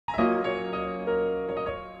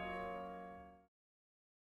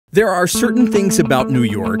There are certain things about New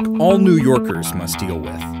York all New Yorkers must deal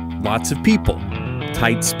with. Lots of people,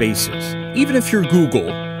 tight spaces. Even if you're Google,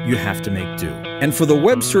 you have to make do. And for the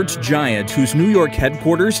web search giant whose New York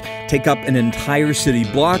headquarters take up an entire city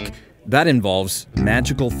block, that involves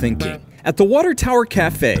magical thinking. At the Water Tower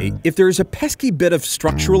Café, if there's a pesky bit of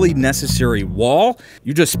structurally necessary wall,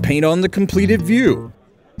 you just paint on the completed view.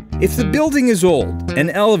 If the building is old and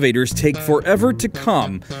elevators take forever to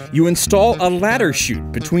come, you install a ladder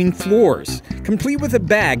chute between floors, complete with a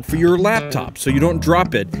bag for your laptop so you don't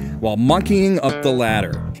drop it while monkeying up the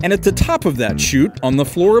ladder. And at the top of that chute, on the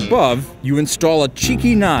floor above, you install a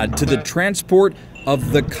cheeky nod to the transport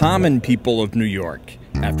of the common people of New York.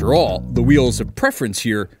 After all, the wheels of preference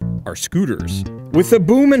here are scooters. With a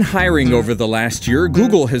boom in hiring over the last year,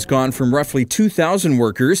 Google has gone from roughly 2,000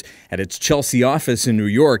 workers at its Chelsea office in New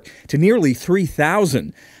York to nearly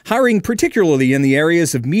 3,000, hiring particularly in the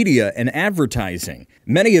areas of media and advertising.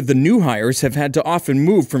 Many of the new hires have had to often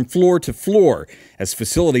move from floor to floor as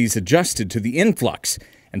facilities adjusted to the influx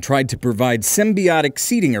and tried to provide symbiotic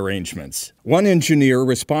seating arrangements. One engineer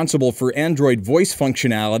responsible for Android voice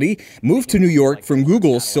functionality moved to New York from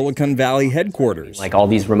Google's Silicon Valley headquarters. Like all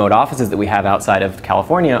these remote offices that we have outside of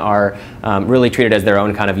California are really treated as their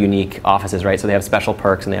own kind of unique offices, right? So they have special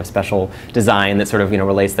perks and they have special design that sort of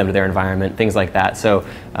relates them to their environment, things like that. So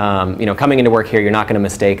coming into work here, you're not going to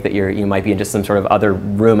mistake that you might be in just some sort of other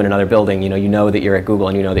room in another building. You know that you're at Google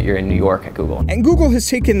and you know that you're in New York at Google. And Google has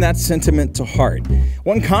taken that sentiment to heart.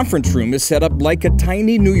 One conference room is set up like a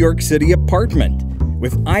tiny New York City apartment,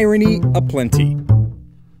 with irony aplenty.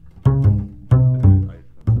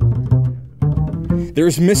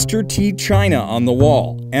 There's Mr. T. China on the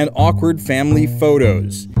wall, and awkward family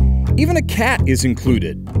photos. Even a cat is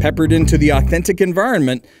included. Peppered into the authentic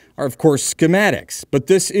environment are, of course, schematics. But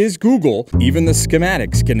this is Google. Even the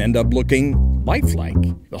schematics can end up looking lifelike.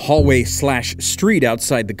 The hallway/street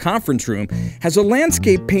outside the conference room has a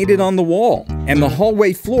landscape painted on the wall, and the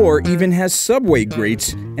hallway floor even has subway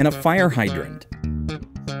grates and a fire hydrant.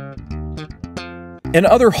 In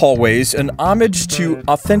other hallways, an homage to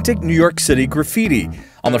authentic New York City graffiti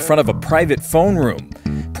on the front of a private phone room.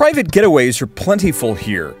 Private getaways are plentiful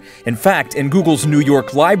here. In fact, in Google's New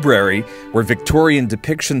York library, where Victorian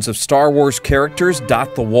depictions of Star Wars characters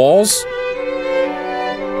dot the walls,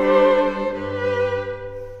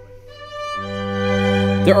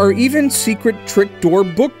 there are even secret trick door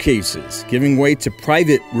bookcases, giving way to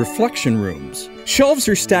private reflection rooms. Shelves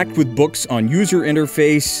are stacked with books on user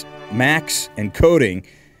interface, Macs, and coding.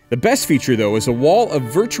 The best feature, though, is a wall of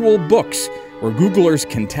virtual books where Googlers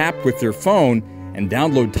can tap with their phone and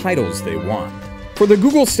download titles they want. For the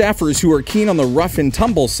Google staffers who are keen on the rough and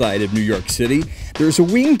tumble side of New York City, there's a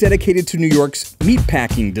wing dedicated to New York's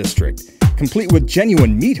meatpacking district, complete with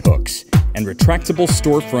genuine meat hooks and retractable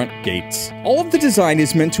storefront gates. All of the design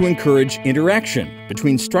is meant to encourage interaction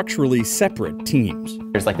between structurally separate teams.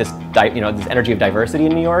 There's like this energy of diversity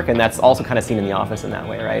in New York, and that's also kind of seen in the office in that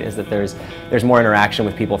way, right? Is that there's more interaction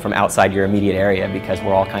with people from outside your immediate area because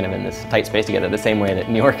we're all kind of in this tight space together, the same way that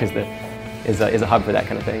New York is a hub for that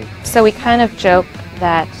kind of thing. So we kind of joke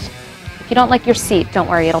that if you don't like your seat, don't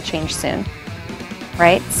worry, it'll change soon,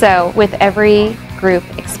 right? So with every group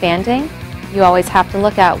expanding, you always have to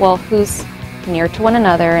look at, well, who's near to one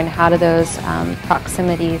another and how do those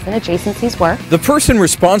proximities and adjacencies work. The person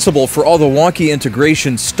responsible for all the wonky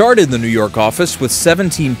integration started the New York office with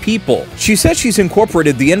 17 people. She says she's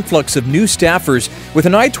incorporated the influx of new staffers with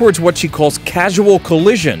an eye towards what she calls casual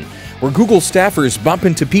collision, where Google staffers bump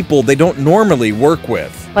into people they don't normally work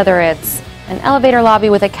with. Whether it's an elevator lobby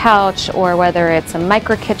with a couch or whether it's a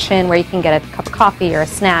micro kitchen where you can get a cup of coffee or a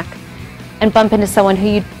snack and bump into someone who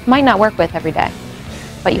you might not work with every day,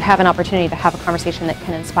 but you have an opportunity to have a conversation that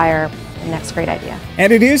can inspire the next great idea.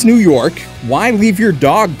 And it is New York. Why leave your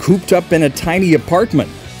dog cooped up in a tiny apartment?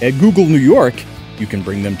 At Google New York, you can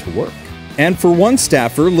bring them to work. And for one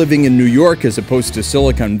staffer, living in New York as opposed to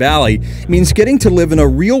Silicon Valley means getting to live in a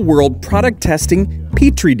real-world product testing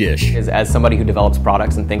petri dish. As somebody who develops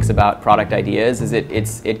products and thinks about product ideas,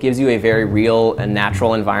 it gives you a very real and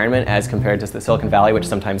natural environment as compared to the Silicon Valley, which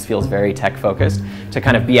sometimes feels very tech-focused, to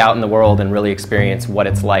kind of be out in the world and really experience what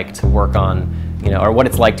it's like to work on, or what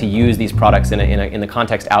it's like to use these products in the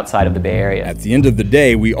context outside of the Bay Area. At the end of the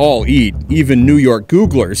day, we all eat, even New York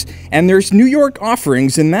Googlers, and there's New York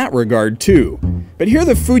offerings in that regard too. But here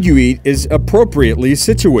the food you eat is appropriately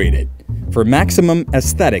situated for maximum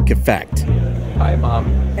aesthetic effect. Hi, Mom.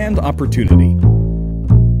 And opportunity.